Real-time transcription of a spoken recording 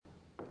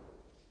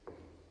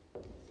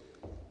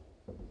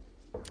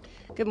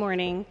Good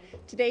morning.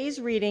 Today's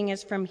reading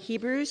is from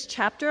Hebrews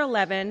chapter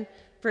 11,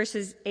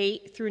 verses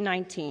 8 through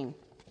 19.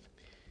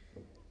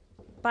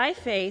 By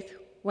faith,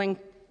 when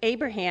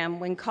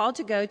Abraham, when called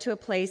to go to a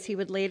place he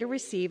would later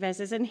receive as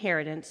his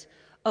inheritance,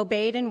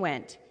 obeyed and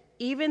went,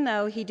 even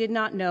though he did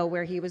not know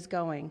where he was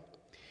going.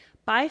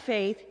 By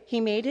faith, he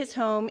made his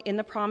home in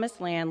the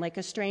promised land like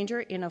a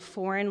stranger in a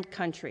foreign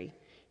country.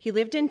 He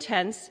lived in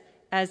tents,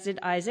 as did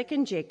Isaac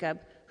and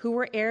Jacob, who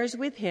were heirs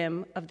with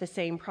him of the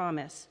same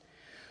promise.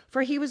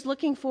 For he was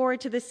looking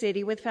forward to the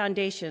city with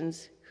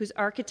foundations, whose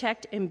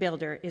architect and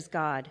builder is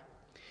God.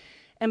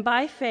 And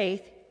by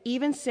faith,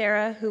 even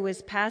Sarah, who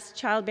was past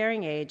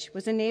childbearing age,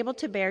 was enabled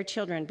to bear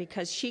children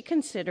because she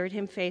considered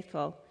him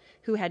faithful,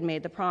 who had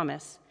made the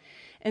promise.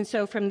 And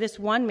so from this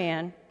one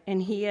man,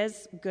 and he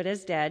as good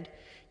as dead,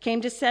 came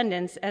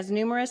descendants as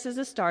numerous as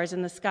the stars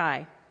in the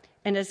sky,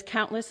 and as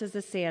countless as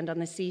the sand on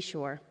the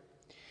seashore.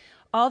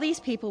 All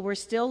these people were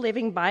still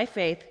living by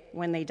faith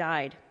when they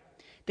died.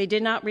 They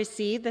did not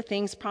receive the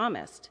things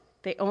promised.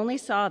 They only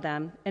saw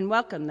them and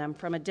welcomed them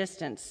from a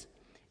distance,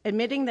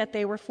 admitting that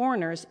they were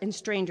foreigners and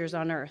strangers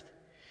on earth.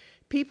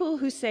 People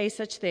who say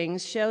such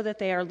things show that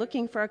they are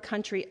looking for a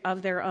country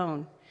of their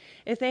own.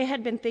 If they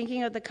had been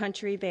thinking of the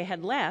country they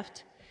had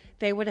left,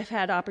 they would have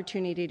had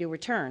opportunity to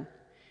return.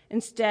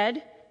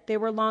 Instead, they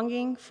were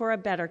longing for a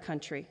better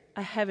country,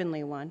 a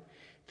heavenly one.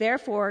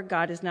 Therefore,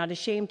 God is not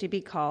ashamed to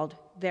be called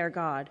their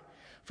God,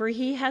 for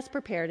he has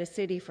prepared a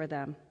city for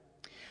them.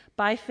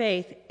 By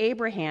faith,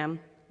 Abraham,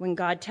 when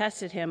God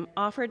tested him,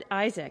 offered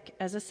Isaac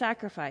as a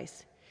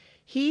sacrifice.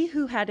 He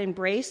who had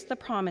embraced the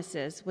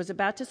promises was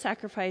about to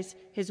sacrifice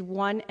his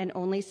one and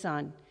only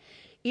son,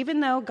 even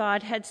though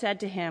God had said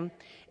to him,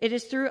 "It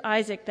is through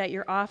Isaac that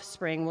your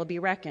offspring will be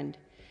reckoned."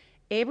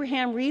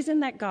 Abraham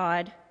reasoned that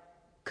God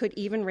could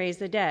even raise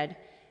the dead,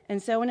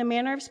 and so in a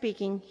manner of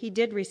speaking, he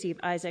did receive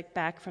Isaac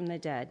back from the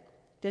dead.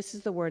 This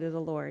is the word of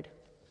the Lord.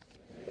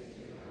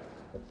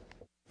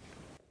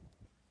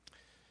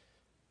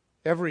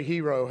 Every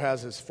hero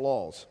has his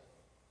flaws.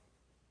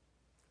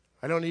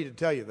 I don't need to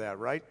tell you that,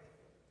 right?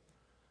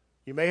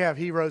 You may have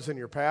heroes in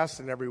your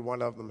past, and every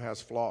one of them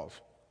has flaws.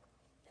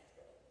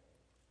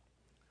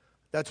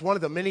 That's one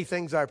of the many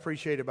things I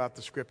appreciate about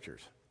the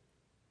Scriptures.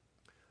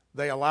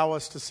 They allow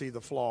us to see the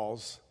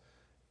flaws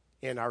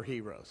in our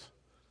heroes.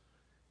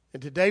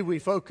 And today we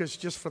focus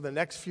just for the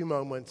next few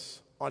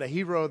moments on a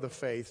hero of the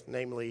faith,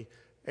 namely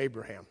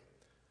Abraham.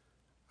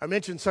 I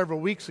mentioned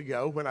several weeks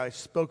ago when I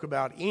spoke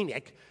about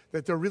Enoch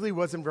that there really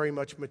wasn't very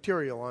much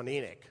material on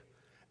Enoch.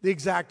 The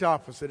exact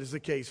opposite is the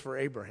case for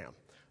Abraham.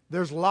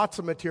 There's lots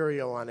of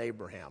material on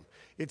Abraham.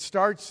 It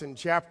starts in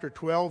chapter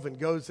 12 and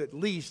goes at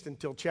least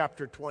until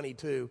chapter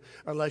 22,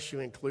 unless you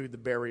include the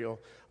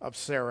burial of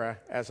Sarah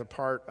as a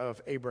part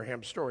of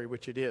Abraham's story,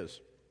 which it is.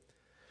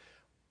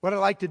 What I'd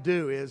like to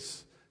do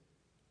is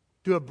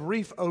do a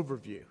brief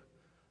overview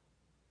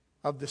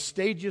of the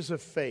stages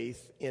of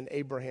faith in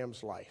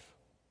Abraham's life.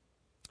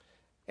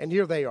 And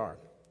here they are.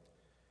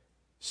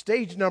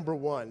 Stage number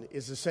one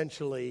is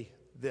essentially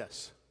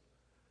this.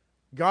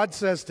 God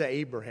says to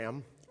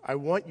Abraham, "I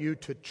want you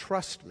to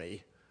trust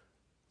me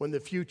when the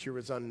future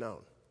is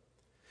unknown.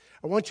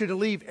 I want you to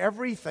leave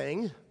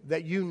everything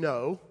that you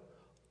know,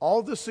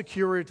 all the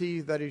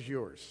security that is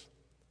yours.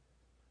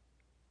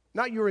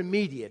 Not your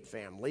immediate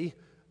family,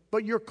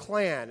 but your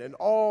clan and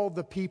all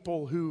the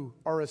people who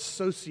are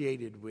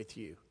associated with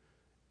you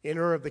in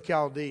Ur of the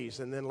Chaldees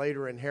and then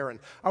later in Haran.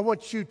 I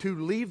want you to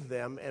leave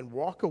them and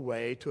walk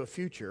away to a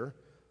future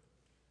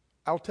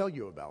I'll tell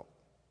you about.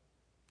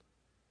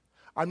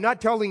 I'm not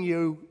telling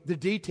you the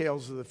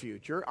details of the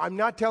future. I'm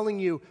not telling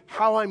you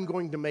how I'm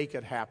going to make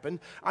it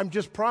happen. I'm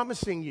just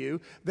promising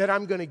you that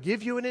I'm going to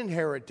give you an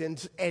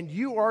inheritance and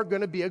you are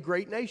going to be a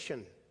great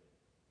nation.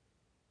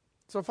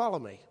 So follow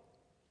me."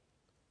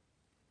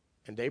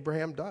 And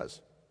Abraham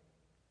does.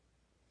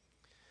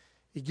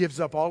 He gives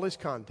up all his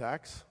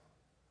contacts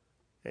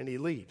and he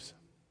leaves.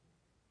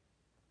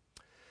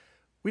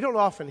 We don't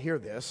often hear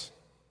this,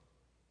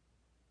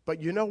 but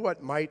you know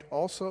what might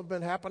also have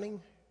been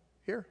happening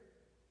here?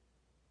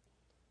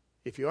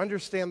 If you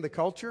understand the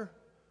culture,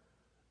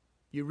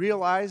 you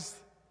realize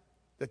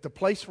that the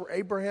place where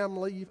Abraham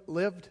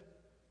lived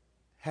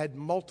had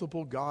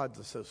multiple gods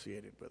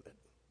associated with it.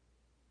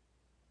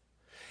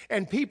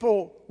 And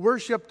people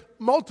worshiped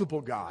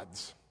multiple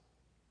gods.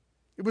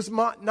 It was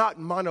not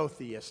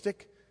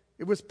monotheistic,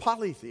 it was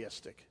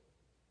polytheistic.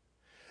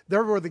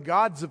 There were the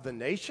gods of the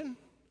nation,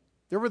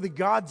 there were the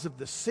gods of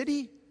the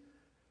city,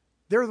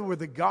 there were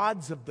the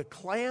gods of the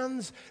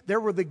clans,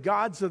 there were the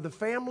gods of the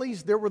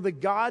families, there were the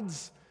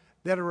gods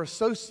that are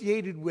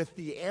associated with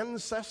the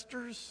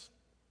ancestors.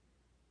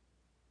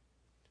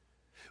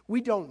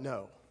 We don't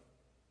know,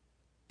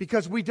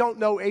 because we don't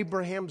know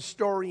Abraham's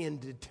story in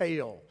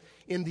detail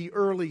in the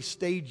early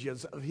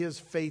stages of his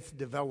faith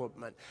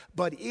development.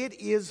 But it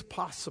is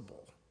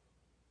possible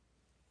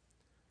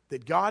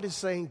that God is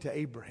saying to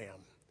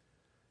Abraham,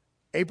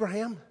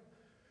 "Abraham,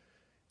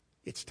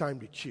 it's time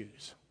to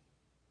choose.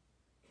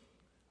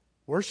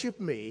 Worship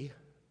me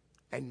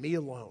and me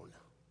alone.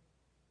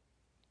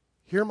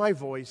 Hear my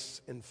voice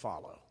and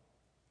follow.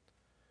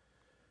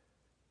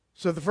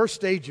 So the first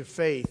stage of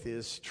faith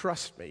is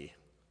trust me.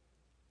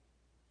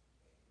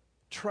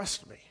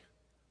 Trust me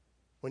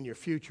when your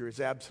future is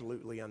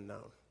absolutely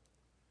unknown.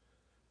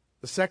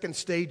 The second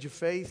stage of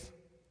faith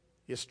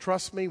is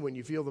trust me when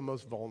you feel the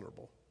most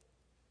vulnerable.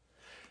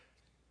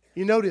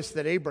 You notice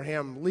that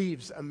Abraham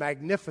leaves a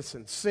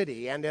magnificent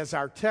city, and as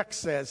our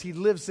text says, he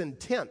lives in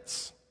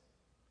tents,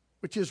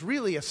 which is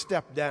really a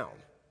step down.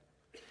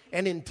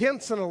 And in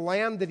tents in a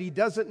land that he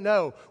doesn't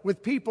know,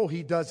 with people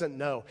he doesn't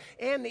know,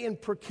 and in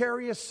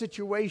precarious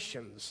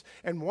situations.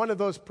 And one of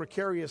those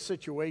precarious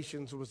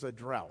situations was a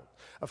drought,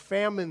 a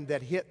famine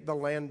that hit the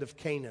land of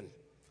Canaan.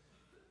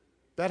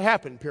 That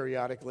happened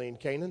periodically in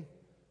Canaan.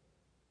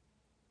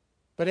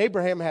 But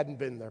Abraham hadn't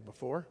been there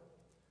before.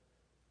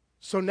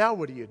 So now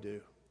what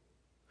do?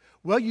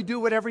 Well, you do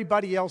what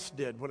everybody else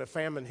did when a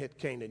famine hit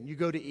Canaan. You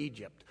go to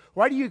Egypt.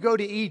 Why do you go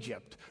to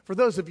Egypt? For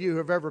those of you who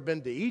have ever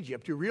been to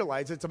Egypt, you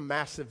realize it's a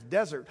massive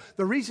desert.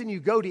 The reason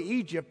you go to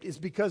Egypt is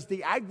because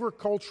the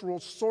agricultural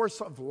source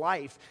of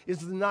life is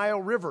the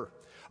Nile River,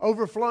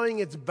 overflowing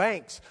its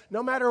banks.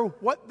 No matter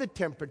what the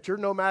temperature,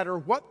 no matter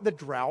what the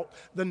drought,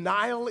 the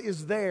Nile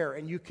is there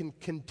and you can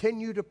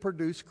continue to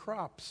produce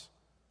crops.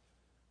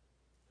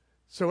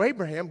 So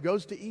Abraham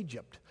goes to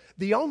Egypt,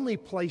 the only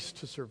place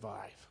to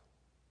survive.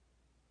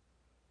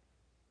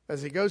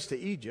 As he goes to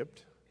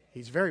Egypt,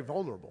 he's very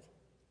vulnerable.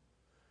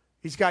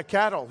 He's got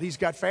cattle. He's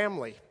got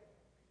family.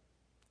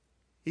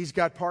 He's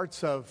got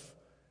parts of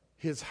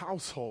his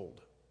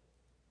household.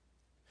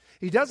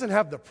 He doesn't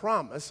have the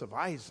promise of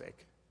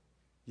Isaac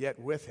yet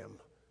with him.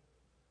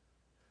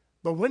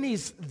 But when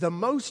he's the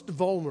most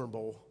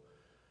vulnerable,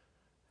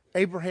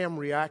 Abraham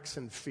reacts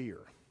in fear.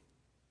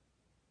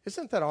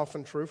 Isn't that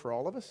often true for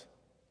all of us?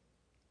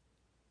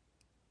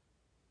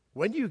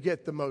 When you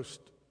get the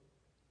most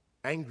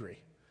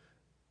angry,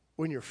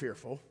 when you're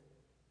fearful.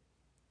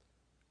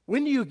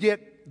 When you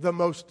get the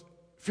most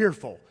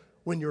fearful?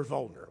 When you're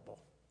vulnerable.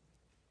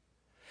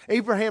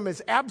 Abraham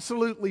is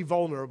absolutely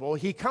vulnerable.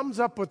 He comes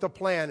up with a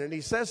plan and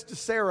he says to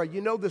Sarah,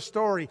 you know the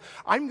story,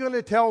 I'm going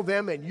to tell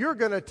them and you're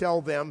going to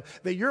tell them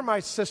that you're my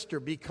sister,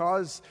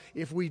 because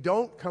if we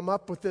don't come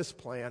up with this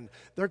plan,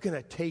 they're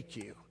going to take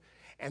you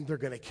and they're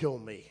going to kill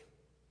me.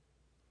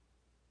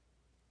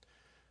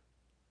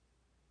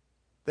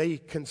 They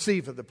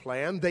conceive of the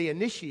plan, they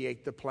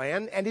initiate the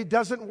plan, and it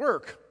doesn't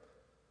work.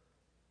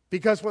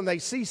 Because when they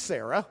see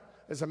Sarah,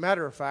 as a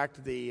matter of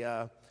fact,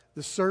 the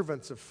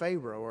servants of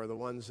Pharaoh are the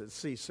ones that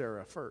see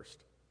Sarah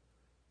first.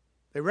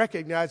 They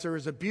recognize her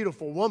as a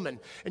beautiful woman.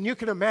 And you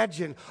can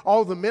imagine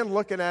all the men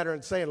looking at her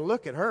and saying,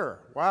 look at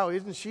her. Wow,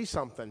 isn't she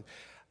something?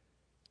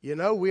 You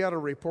know, we ought to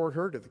report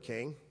her to the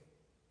king.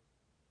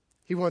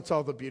 He wants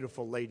all the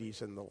beautiful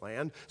ladies in the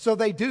land. So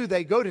they do.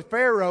 They go to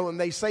Pharaoh and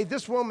they say,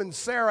 this woman,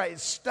 Sarah,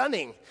 is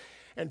stunning.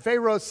 And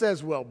Pharaoh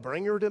says, well,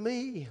 bring her to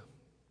me.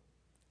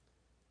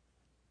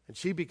 And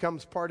she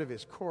becomes part of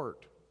his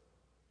court.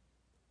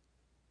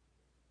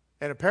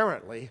 And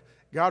apparently,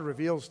 God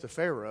reveals to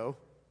Pharaoh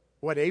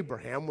what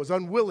Abraham was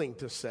unwilling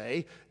to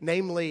say,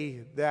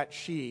 namely that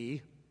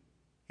she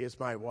is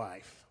my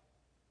wife.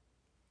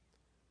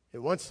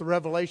 And once the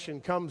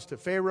revelation comes to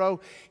Pharaoh,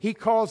 he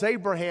calls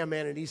Abraham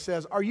in and he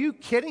says, are you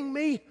kidding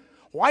me?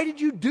 Why did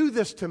you do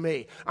this to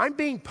me? I'm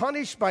being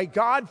punished by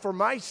God for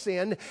my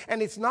sin,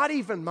 and it's not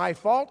even my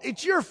fault.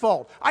 It's your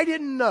fault. I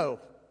didn't know.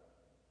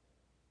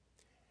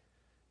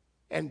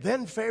 And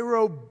then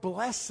Pharaoh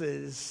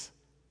blesses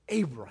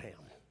Abraham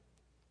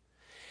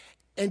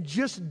and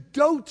just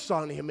dotes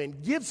on him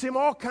and gives him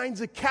all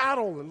kinds of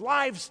cattle and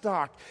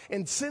livestock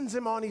and sends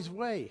him on his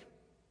way.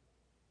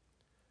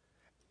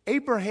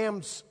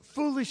 Abraham's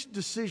foolish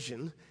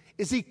decision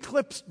is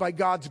eclipsed by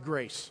God's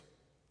grace.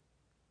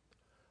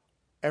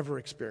 Ever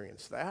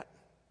experienced that?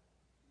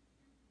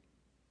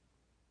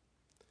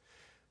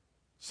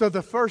 So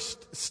the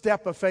first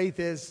step of faith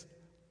is,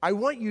 I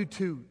want you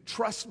to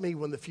trust me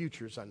when the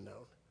future's unknown.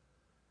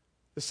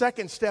 The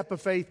second step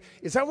of faith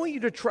is, I want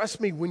you to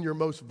trust me when you're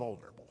most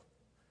vulnerable.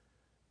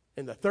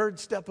 And the third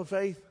step of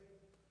faith,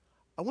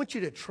 I want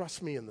you to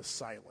trust me in the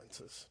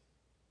silences.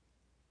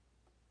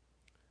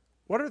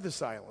 What are the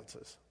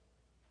silences?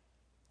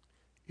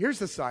 Here's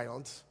the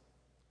silence.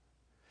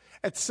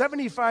 At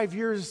 75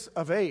 years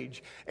of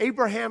age,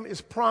 Abraham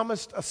is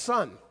promised a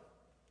son.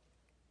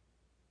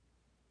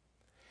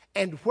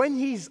 And when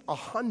he's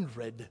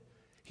 100,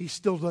 he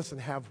still doesn't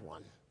have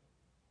one.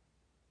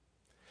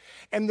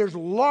 And there's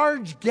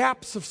large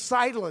gaps of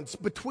silence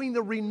between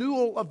the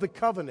renewal of the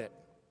covenant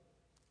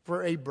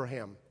for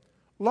Abraham.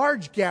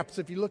 Large gaps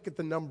if you look at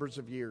the numbers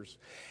of years.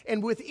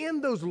 And within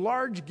those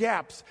large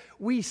gaps,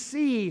 we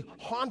see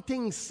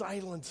haunting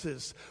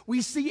silences.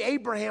 We see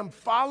Abraham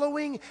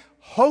following,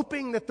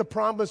 hoping that the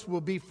promise will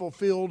be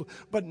fulfilled,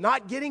 but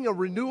not getting a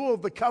renewal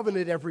of the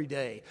covenant every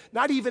day,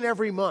 not even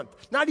every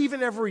month, not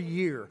even every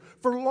year.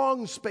 For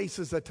long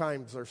spaces at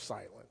times, there's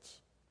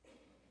silence.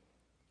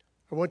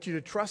 I want you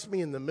to trust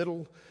me in the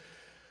middle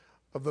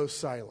of those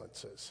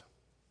silences.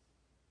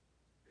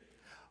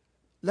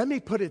 Let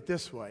me put it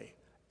this way.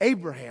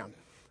 Abraham,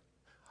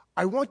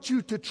 I want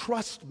you to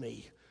trust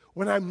me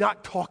when I'm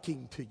not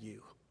talking to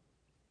you.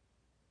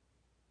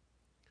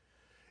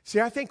 See,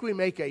 I think we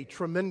make a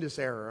tremendous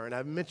error, and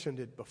I've mentioned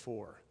it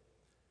before,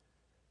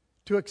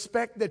 to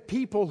expect that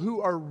people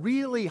who are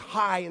really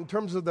high in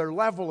terms of their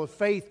level of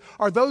faith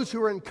are those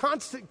who are in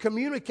constant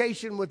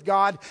communication with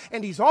God,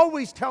 and He's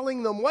always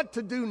telling them what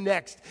to do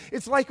next.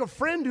 It's like a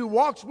friend who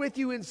walks with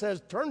you and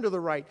says, turn to the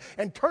right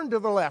and turn to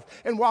the left.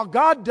 And while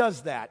God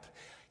does that,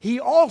 He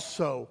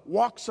also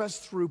walks us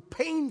through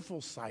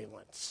painful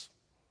silence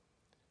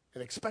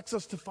and expects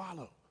us to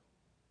follow.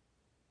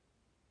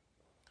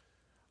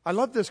 I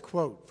love this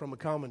quote from a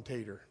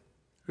commentator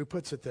who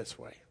puts it this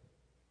way: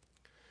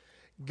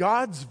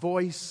 God's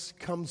voice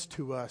comes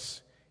to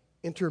us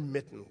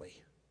intermittently,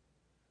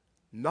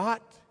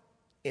 not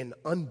in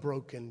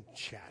unbroken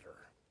chatter,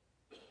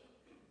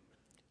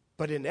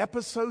 but in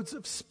episodes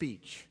of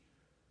speech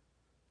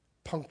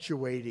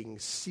punctuating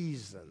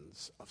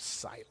seasons of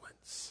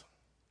silence.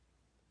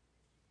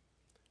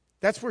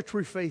 That's where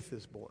true faith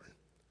is born.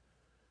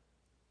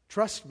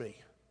 Trust me,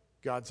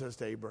 God says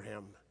to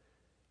Abraham,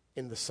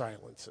 in the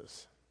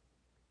silences.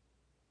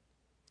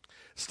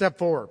 Step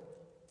 4,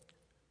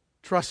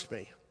 trust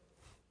me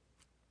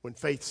when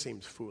faith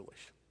seems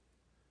foolish.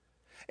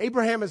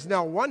 Abraham is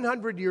now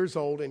 100 years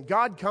old, and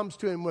God comes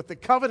to him with the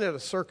covenant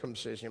of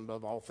circumcision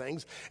above all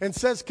things and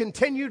says,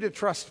 continue to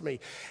trust me.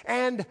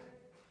 And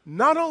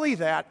not only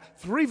that,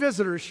 3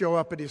 visitors show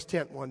up at his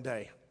tent one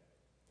day.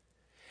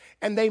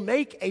 And they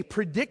make a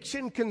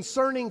prediction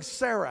concerning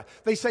Sarah.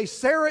 They say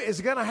Sarah is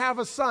going to have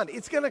a son.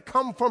 It's going to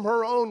come from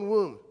her own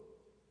womb.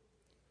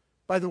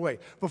 By the way,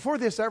 before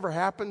this ever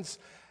happens,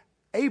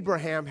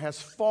 Abraham has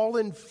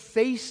fallen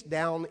face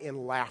down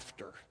in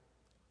laughter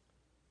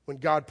when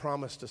God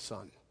promised a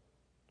son.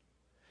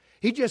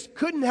 He just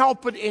couldn't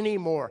help it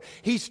anymore.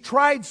 He's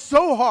tried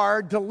so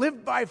hard to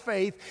live by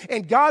faith,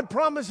 and God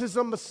promises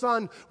him a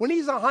son when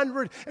he's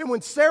 100 and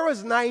when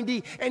Sarah's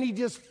 90, and he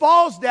just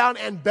falls down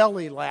and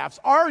belly laughs.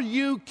 Are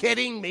you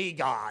kidding me,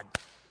 God?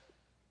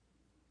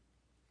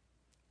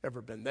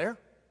 Ever been there?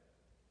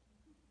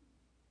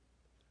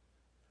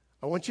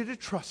 I want you to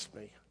trust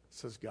me,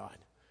 says God,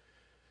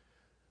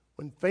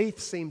 when faith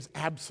seems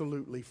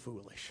absolutely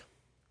foolish.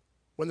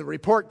 When the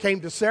report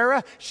came to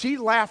Sarah, she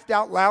laughed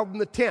out loud in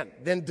the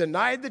tent, then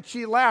denied that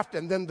she laughed,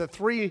 and then the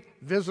 3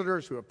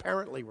 visitors, who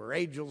apparently were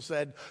angels,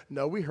 said,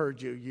 no, we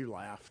heard you, you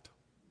laughed.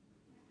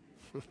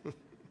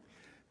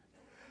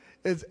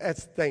 That's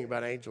the thing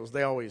about angels,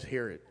 they always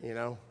hear it, you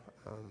know.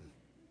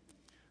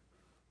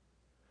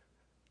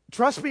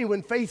 Trust me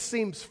when faith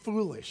seems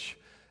foolish,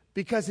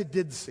 because it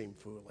did seem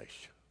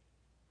foolish.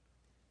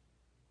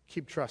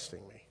 Keep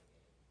trusting me.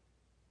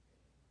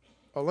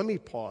 Oh, let me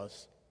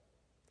pause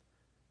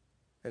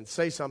and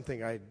say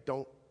something I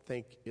don't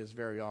think is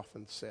very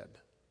often said.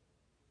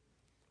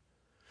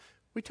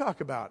 We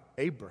talk about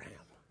Abraham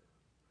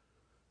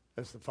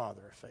as the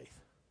father of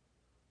faith.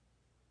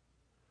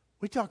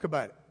 We talk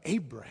about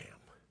Abraham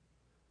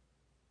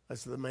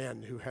as the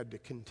man who had to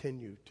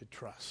continue to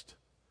trust.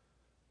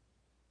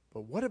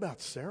 But what about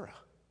Sarah?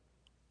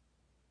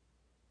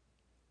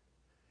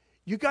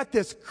 You got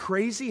this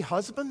crazy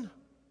husband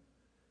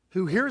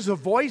who hears a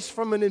voice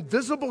from an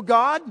invisible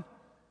God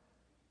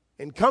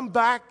and come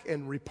back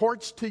and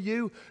reports to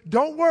you,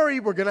 don't worry,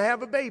 we're going to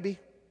have a baby.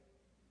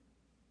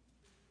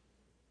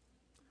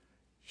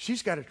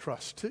 She's got to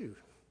trust too.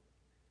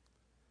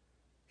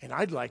 And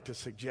I'd like to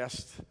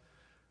suggest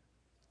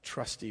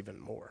trust even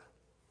more.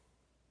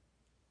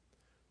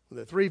 When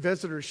the 3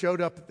 visitors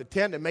showed up at the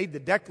tent and made the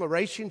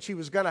declaration she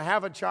was going to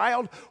have a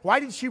child, why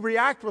did she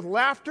react with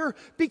laughter?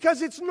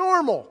 Because it's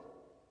normal.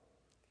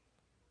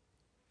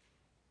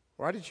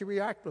 Why did she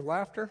react with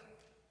laughter?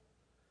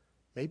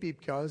 Maybe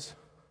because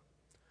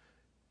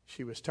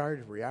she was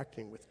tired of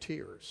reacting with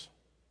tears.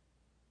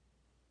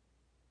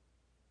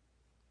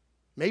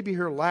 Maybe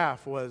her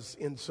laugh was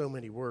in so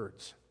many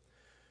words.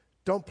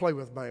 Don't play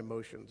with my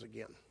emotions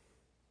again.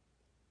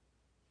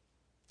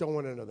 Don't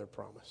want another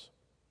promise.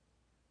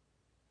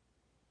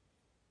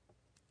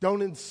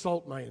 Don't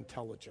insult my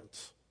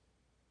intelligence.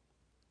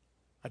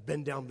 I've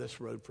been down this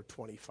road for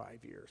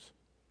 25 years.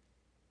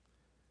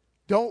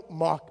 Don't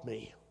mock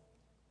me.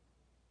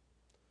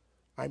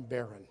 I'm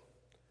barren,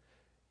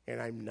 and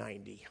I'm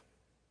 90.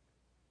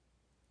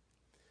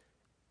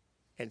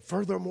 And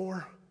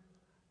furthermore,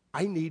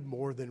 I need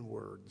more than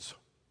words.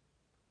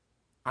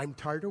 I'm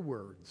tired of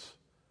words.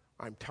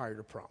 I'm tired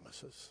of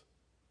promises.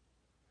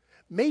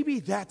 Maybe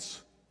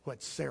that's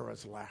what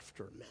Sarah's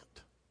laughter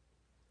meant.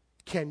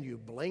 Can you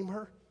blame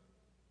her?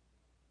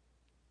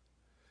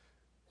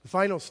 The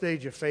final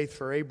stage of faith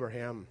for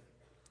Abraham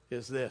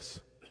is this: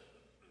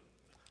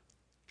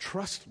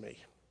 trust me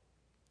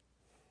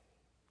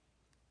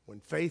when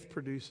faith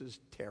produces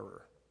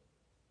terror.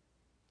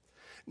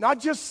 Not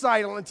just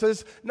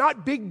silences,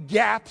 not big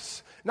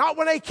gaps, not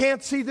when I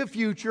can't see the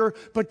future,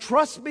 but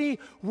trust me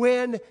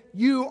when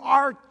you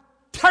are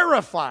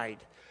terrified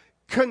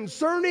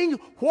concerning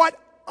what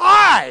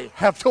I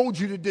have told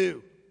you to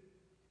do.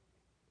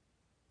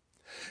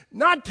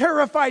 Not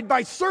terrified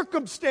by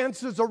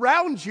circumstances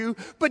around you,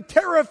 but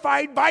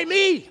terrified by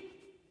me.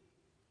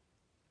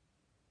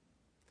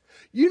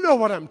 You know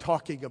what I'm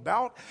talking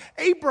about.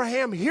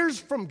 Abraham hears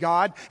from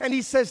God, and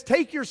he says,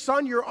 take your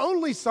son, your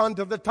only son,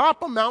 to the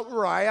top of Mount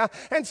Moriah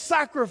and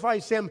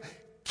sacrifice him.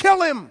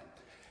 Kill him.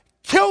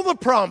 Kill the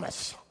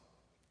promise.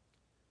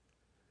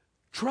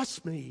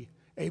 Trust me,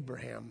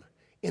 Abraham,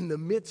 in the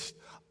midst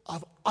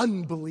of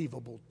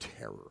unbelievable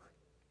terror,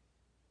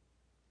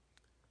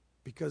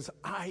 because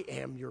I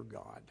am your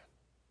God.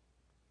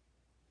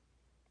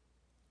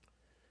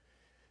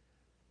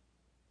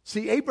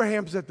 See,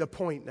 Abraham's at the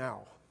point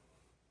now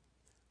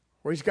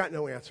where he's got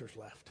no answers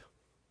left.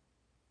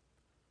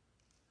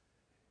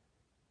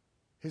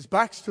 His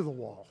back's to the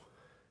wall.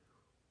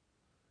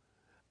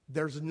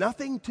 There's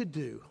nothing to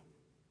do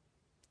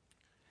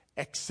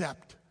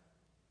except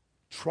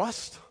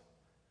trust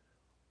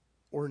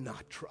or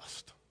not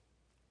trust.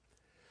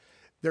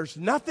 There's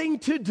nothing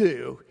to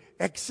do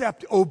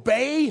except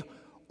obey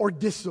or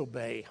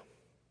disobey.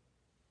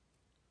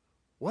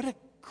 What a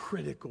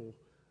critical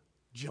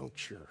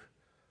juncture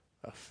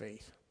of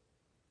faith.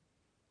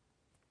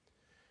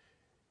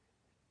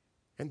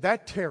 And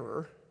that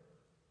terror,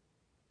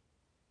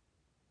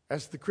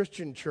 as the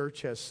Christian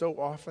church has so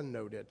often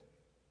noted,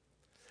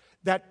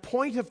 that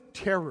point of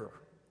terror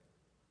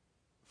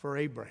for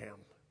Abraham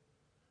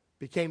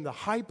became the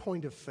high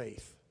point of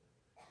faith,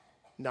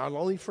 not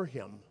only for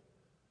him,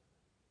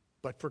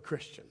 but for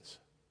Christians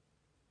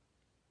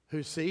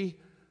who see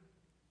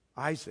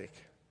Isaac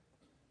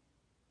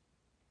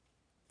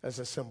as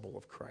a symbol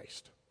of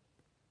Christ.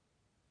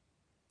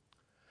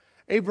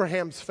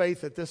 Abraham's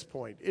faith at this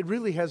point, it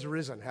really has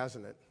risen,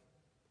 hasn't it?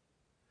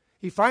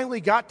 He finally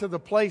got to the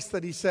place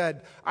that he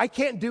said, I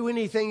can't do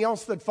anything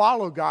else that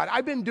follow God.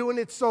 I've been doing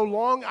it so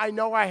long, I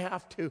know I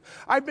have to.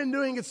 I've been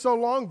doing it so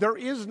long, there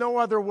is no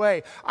other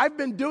way. I've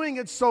been doing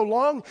it so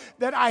long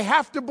that I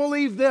have to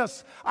believe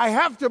this. I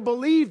have to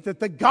believe that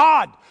the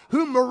God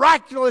who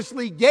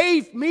miraculously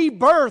gave me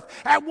birth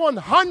at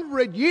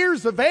 100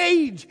 years of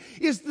age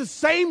is the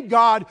same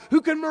God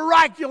who can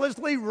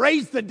miraculously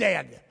raise the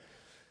dead.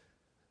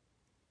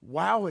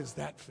 Wow, is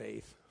that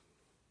faith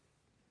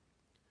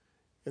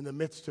in the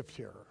midst of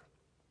terror.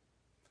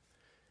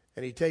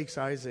 And he takes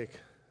Isaac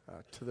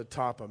to the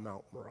top of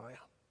Mount Moriah.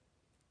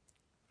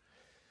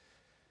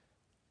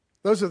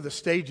 Those are the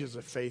stages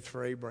of faith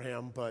for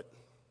Abraham, but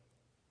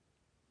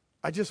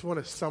I just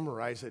want to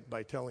summarize it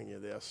by telling you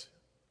this.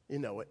 You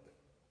know it.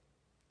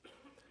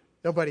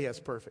 Nobody has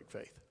perfect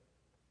faith.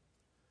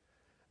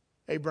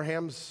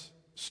 Abraham's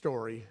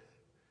story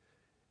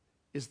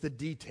is the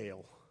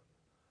detail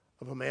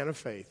of a man of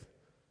faith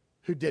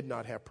who did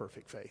not have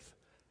perfect faith.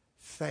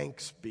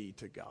 Thanks be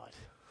to God.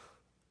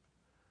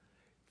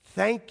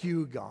 Thank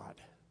you,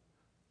 God,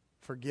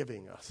 for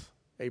giving us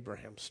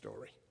Abraham's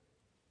story.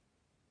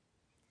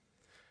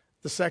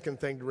 The second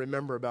thing to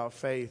remember about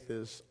faith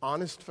is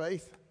honest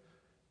faith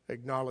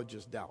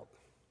acknowledges doubt.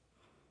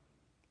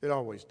 It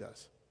always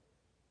does.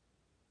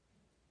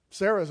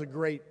 Sarah is a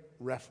great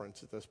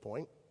reference at this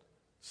point.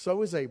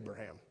 So is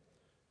Abraham.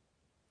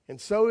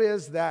 And so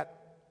is that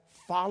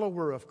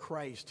follower of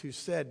Christ who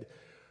said,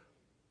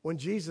 when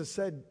Jesus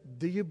said,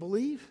 do you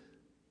believe?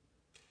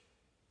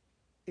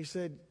 He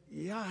said,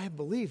 yeah, I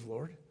believe,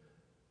 Lord,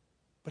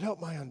 but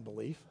help my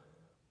unbelief.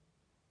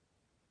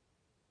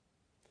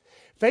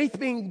 Faith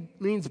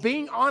means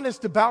being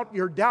honest about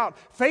your doubt.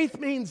 Faith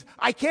means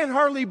I can't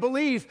hardly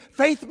believe.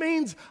 Faith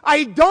means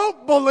I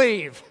don't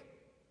believe.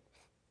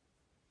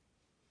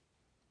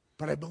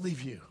 But I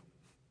believe you.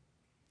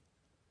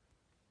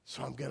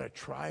 So I'm going to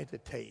try to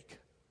take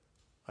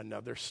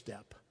another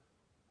step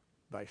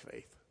by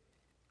faith.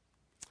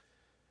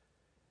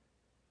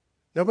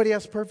 Nobody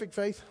has perfect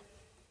faith.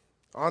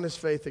 Honest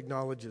faith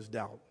acknowledges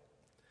doubt.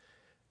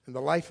 And the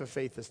life of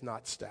faith is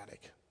not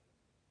static.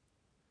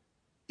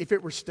 If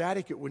it were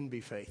static, it wouldn't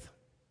be faith.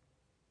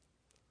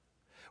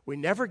 We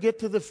never get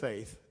to the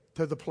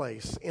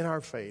place in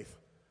our faith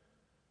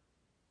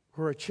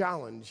where a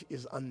challenge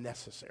is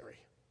unnecessary.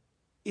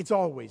 It's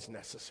always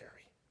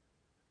necessary.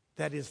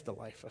 That is the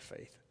life of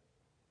faith.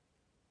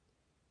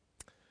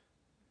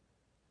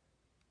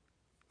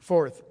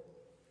 Fourth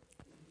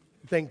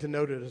thing to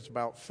notice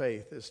about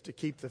faith is to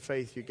keep the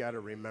faith, you got to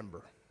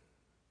remember.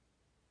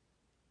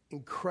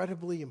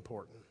 Incredibly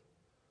important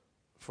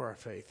for our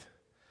faith.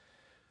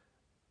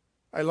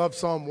 I love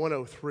Psalm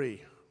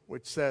 103,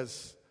 which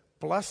says,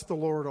 bless the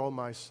Lord, O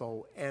my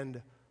soul,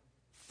 and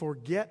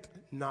forget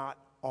not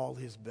all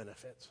his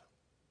benefits.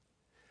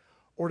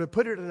 Or to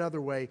put it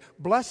another way,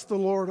 bless the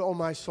Lord, O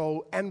my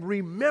soul, and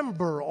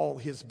remember all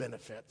his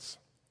benefits.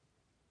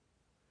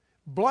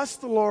 Bless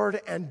the Lord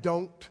and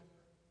don't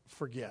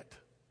forget.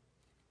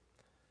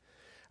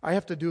 I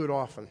have to do it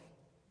often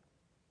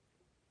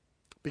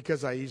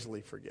because I easily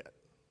forget.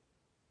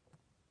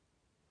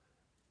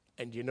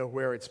 And you know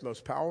where it's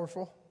most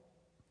powerful?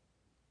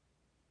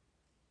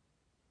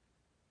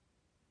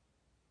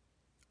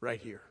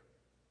 Right here.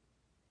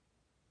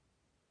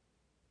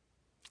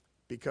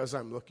 Because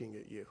I'm looking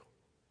at you.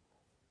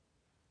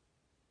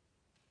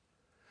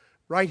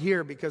 Right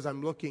here because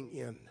I'm looking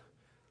in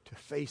to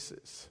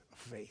faces of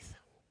faith.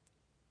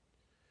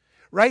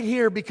 Right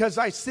here because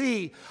I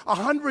see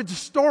 100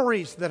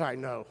 stories that I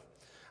know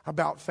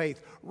about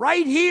faith.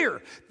 Right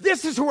here,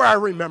 this is where I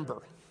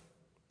remember.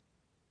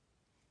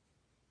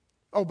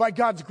 Oh, by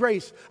God's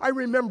grace, I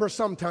remember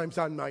sometimes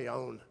on my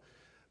own,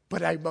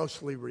 but I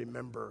mostly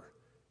remember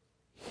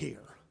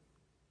here.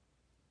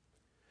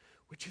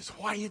 Which is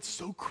why it's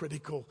so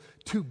critical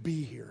to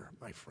be here,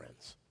 my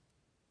friends.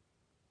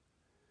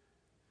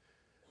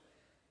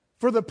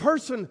 For the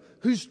person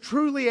who's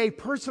truly a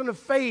person of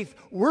faith,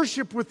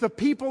 worship with the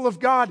people of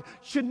God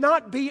should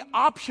not be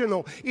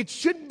optional. It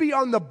shouldn't be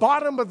on the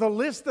bottom of the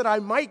list that I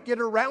might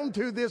get around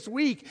to this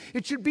week.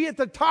 It should be at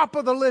the top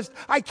of the list.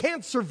 I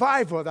can't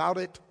survive without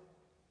it.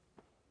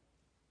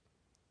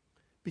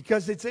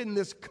 Because it's in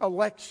this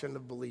collection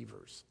of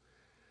believers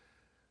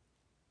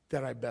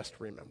that I best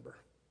remember.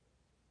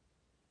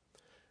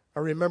 I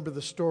remember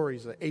the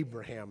stories of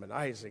Abraham and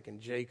Isaac and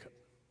Jacob.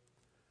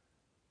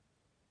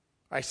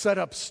 I set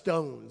up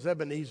stones,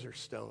 Ebenezer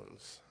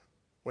stones,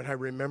 when I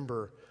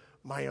remember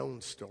my own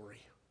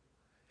story.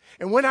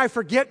 And when I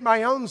forget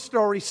my own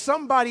story,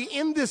 somebody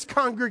in this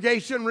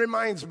congregation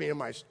reminds me of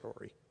my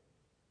story.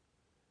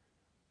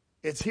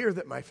 It's here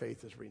that my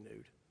faith is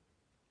renewed.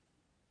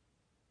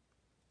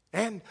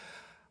 And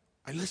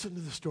I listen to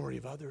the story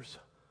of others.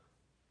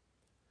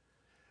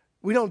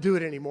 We don't do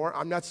it anymore.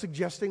 I'm not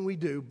suggesting we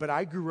do, but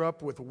I grew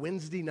up with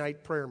Wednesday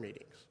night prayer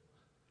meetings.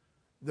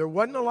 There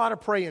wasn't a lot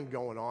of praying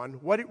going on.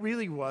 What it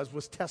really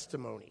was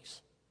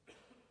testimonies.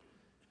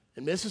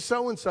 And Mrs.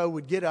 So-and-so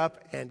would get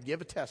up and give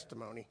a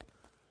testimony.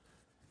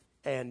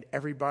 And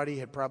everybody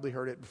had probably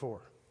heard it before.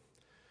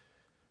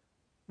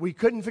 We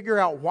couldn't figure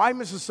out why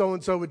Mrs.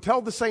 So-and-so would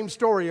tell the same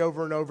story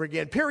over and over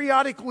again.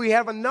 Periodically, we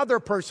have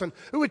another person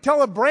who would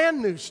tell a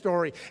brand new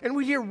story. And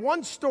we hear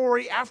one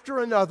story after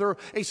another,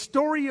 a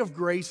story of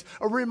grace,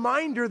 a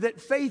reminder that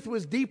faith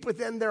was deep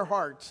within their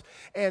hearts.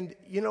 And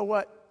you know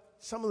what?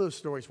 Some of those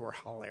stories were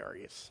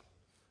hilarious.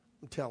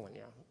 I'm telling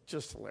you,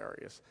 just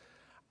hilarious.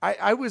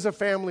 I was a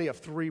family of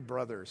 3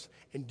 brothers.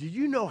 And do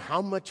you know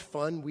how much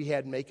fun we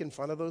had making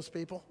fun of those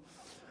people?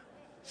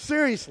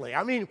 Seriously.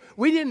 I mean,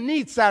 we didn't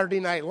need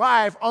Saturday Night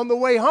Live. On the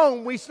way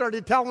home, we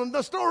started telling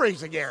the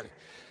stories again.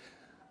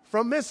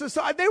 From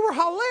Mississippi. They were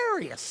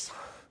hilarious.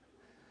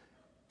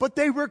 But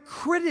they were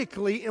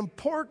critically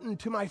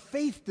important to my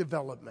faith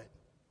development.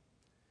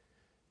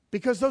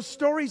 Because those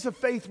stories of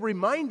faith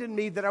reminded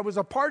me that I was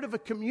a part of a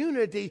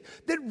community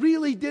that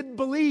really did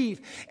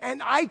believe.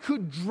 And I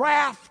could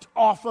draft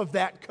off of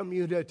that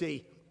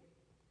community.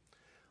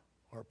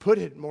 Or put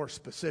it more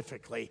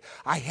specifically,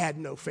 I had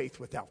no faith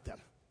without them.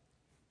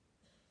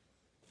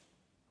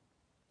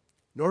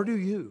 Nor do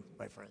you,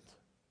 my friends.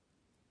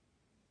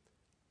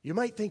 You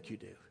might think you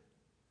do.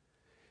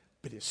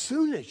 But as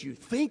soon as you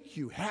think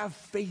you have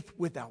faith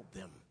without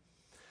them,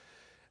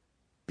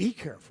 be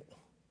careful.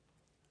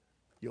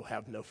 You'll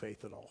have no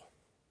faith at all.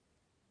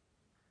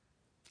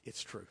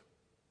 It's true.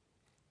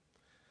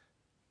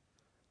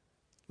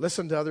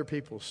 Listen to other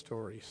people's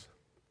stories.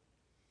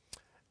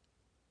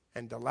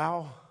 And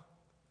allow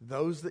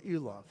those that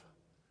you love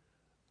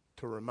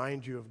to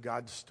remind you of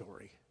God's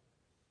story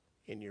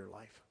in your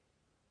life.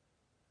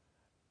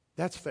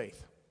 That's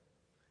faith.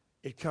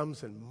 It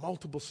comes in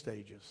multiple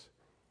stages.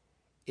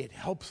 It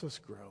helps us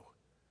grow.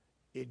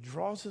 It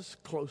draws us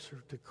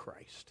closer to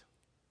Christ.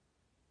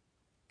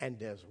 And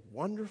as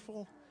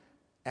wonderful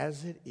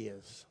as it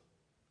is,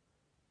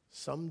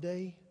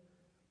 someday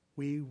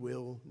we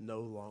will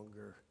no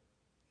longer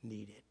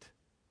need it.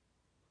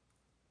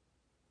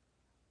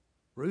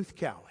 Ruth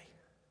Cowley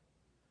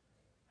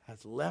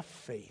has left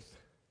faith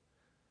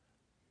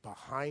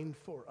behind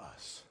for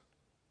us.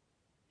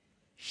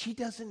 She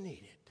doesn't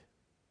need it.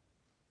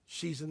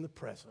 She's in the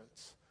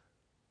presence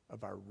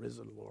of our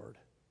risen Lord.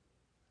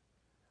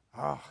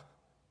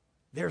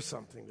 There's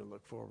something to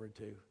look forward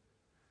to.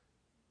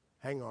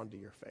 Hang on to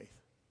your faith.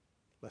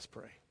 Let's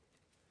pray.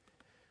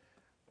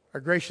 Our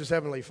gracious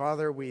Heavenly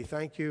Father, we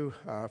thank you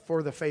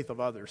for the faith of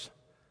others.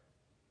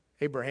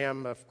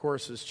 Abraham, of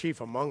course, is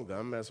chief among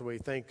them as we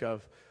think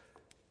of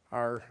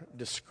our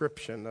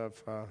description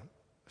of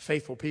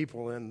faithful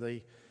people in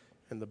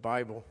the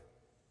Bible.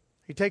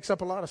 He takes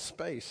up a lot of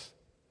space.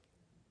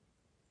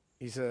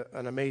 He's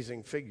an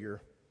amazing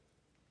figure,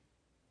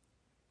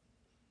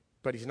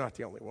 but he's not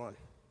the only one.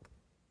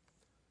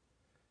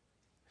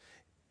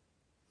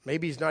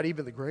 Maybe he's not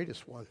even the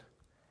greatest one.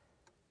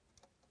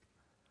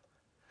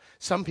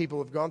 Some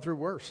people have gone through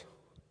worse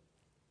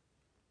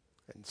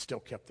and still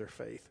kept their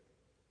faith.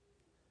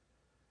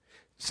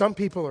 Some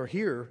people are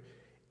here,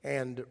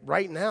 and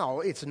right now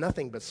it's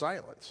nothing but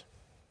silence.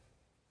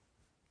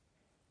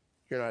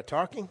 You're not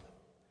talking.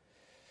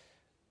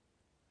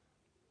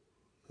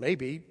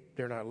 Maybe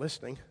they're not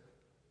listening.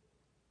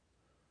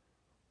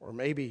 Or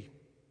maybe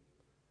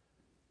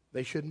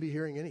they shouldn't be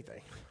hearing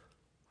anything.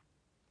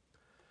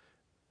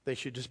 They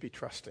should just be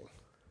trusting.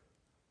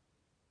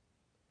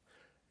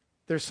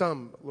 There's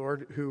some,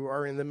 Lord, who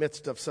are in the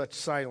midst of such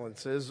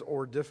silences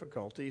or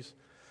difficulties.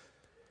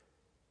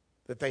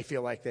 that they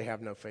feel like they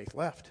have no faith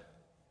left.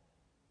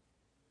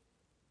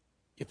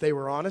 If they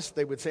were honest,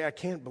 they would say, I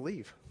can't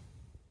believe.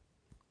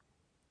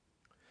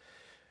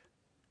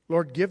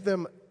 Lord, give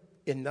them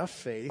enough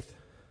faith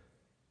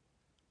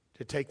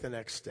to take the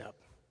next step.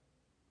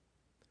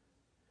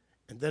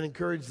 And then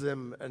encourage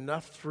them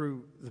enough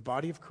through the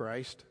body of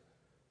Christ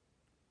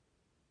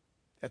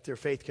that their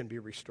faith can be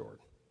restored.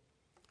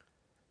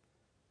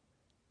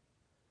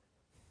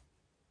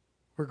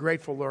 We're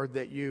grateful, Lord,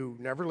 that you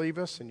never leave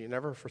us and you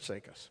never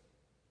forsake us.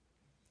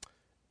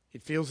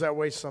 It feels that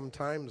way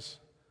sometimes,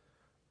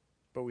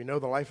 but we know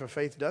the life of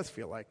faith does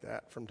feel like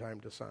that from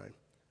time to time.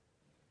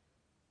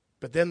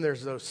 But then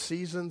there's those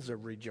seasons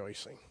of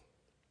rejoicing.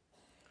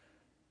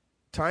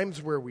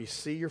 Times where we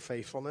see your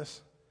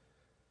faithfulness.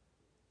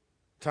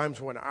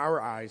 Times when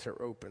our eyes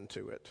are open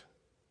to it,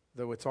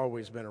 though it's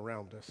always been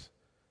around us.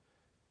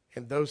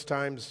 And those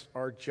times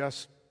are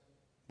just,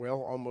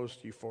 well,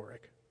 almost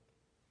euphoric.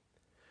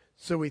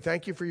 So we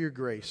thank you for your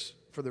grace,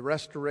 for the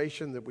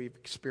restoration that we've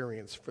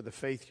experienced, for the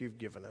faith you've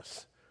given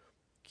us.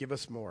 Give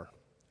us more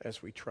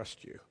as we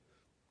trust you.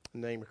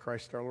 In the name of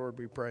Christ our Lord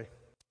we pray.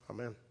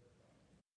 Amen.